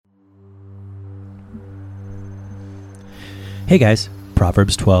Hey guys,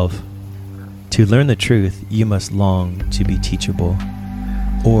 Proverbs 12. To learn the truth, you must long to be teachable,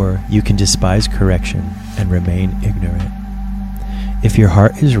 or you can despise correction and remain ignorant. If your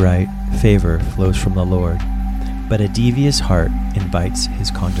heart is right, favor flows from the Lord, but a devious heart invites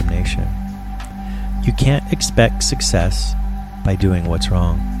his condemnation. You can't expect success by doing what's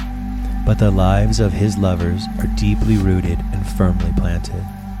wrong, but the lives of his lovers are deeply rooted and firmly planted.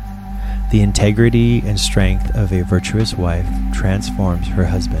 The integrity and strength of a virtuous wife transforms her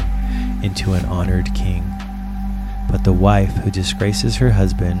husband into an honored king, but the wife who disgraces her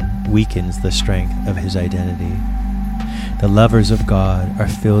husband weakens the strength of his identity. The lovers of God are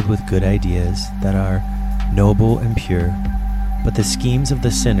filled with good ideas that are noble and pure, but the schemes of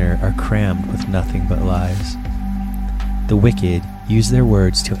the sinner are crammed with nothing but lies. The wicked use their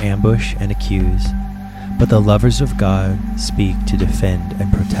words to ambush and accuse, but the lovers of God speak to defend and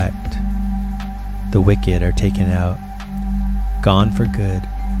protect. The wicked are taken out, gone for good,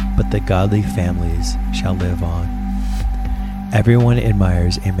 but the godly families shall live on. Everyone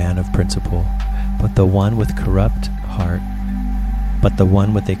admires a man of principle, but the one with a corrupt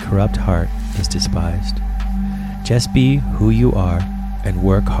heart is despised. Just be who you are and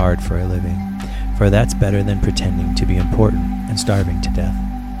work hard for a living, for that's better than pretending to be important and starving to death.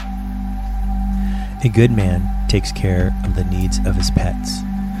 A good man takes care of the needs of his pets,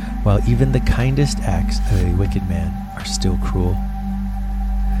 while even the kindest acts of a wicked man are still cruel.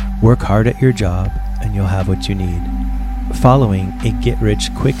 Work hard at your job and you'll have what you need. Following a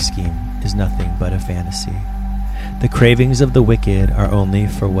get-rich-quick scheme is nothing but a fantasy. The cravings of the wicked are only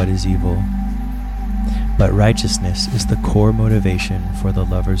for what is evil, but righteousness is the core motivation for the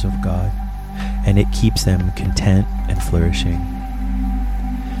lovers of God, and it keeps them content and flourishing.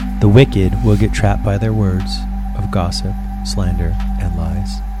 The wicked will get trapped by their words of gossip, slander, and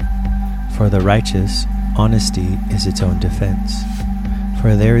lies. For the righteous, honesty is its own defense.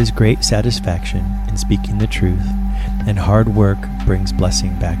 For there is great satisfaction in speaking the truth, and hard work brings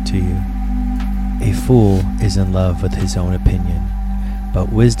blessing back to you. A fool is in love with his own opinion,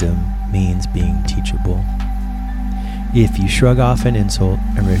 but wisdom means being teachable. If you shrug off an insult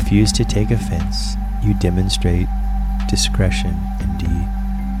and refuse to take offense, you demonstrate discretion indeed.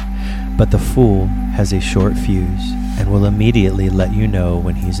 But the fool has a short fuse and will immediately let you know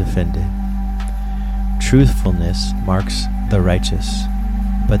when he's offended. Truthfulness marks the righteous,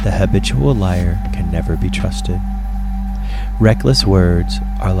 but the habitual liar can never be trusted. Reckless words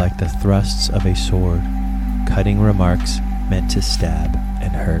are like the thrusts of a sword, cutting remarks meant to stab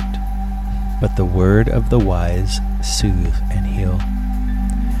and hurt. But the word of the wise soothe and heal.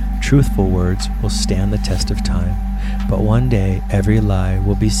 Truthful words will stand the test of time, but one day every lie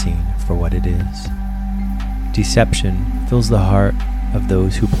will be seen for what it is. Deception fills the heart of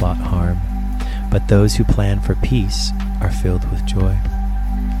those who plot harm, but those who plan for peace are filled with joy.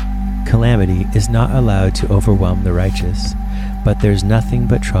 Calamity is not allowed to overwhelm the righteous, but there's nothing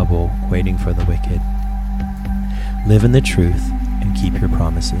but trouble waiting for the wicked. Live in the truth and keep your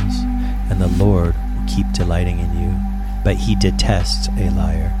promises, and the Lord will keep delighting in you, but he detests a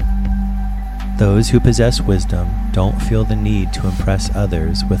liar. Those who possess wisdom don't feel the need to impress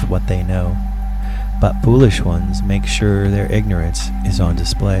others with what they know, but foolish ones make sure their ignorance is on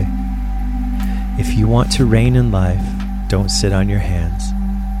display. If you want to reign in life, don't sit on your hands.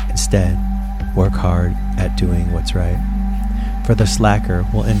 Instead, work hard at doing what's right, for the slacker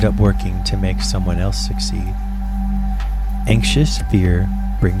will end up working to make someone else succeed. Anxious fear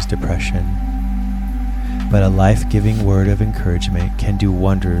brings depression, but a life-giving word of encouragement can do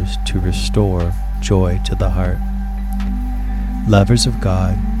wonders to restore joy to the heart. Lovers of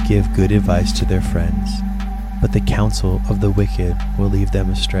God give good advice to their friends, but the counsel of the wicked will lead them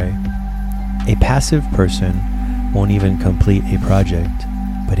astray. A passive person won't even complete a project,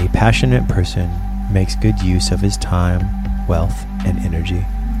 but a passionate person makes good use of his time, wealth, and energy.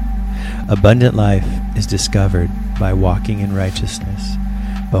 Abundant life is discovered by walking in righteousness,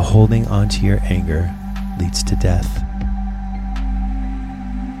 but holding on to your anger leads to death.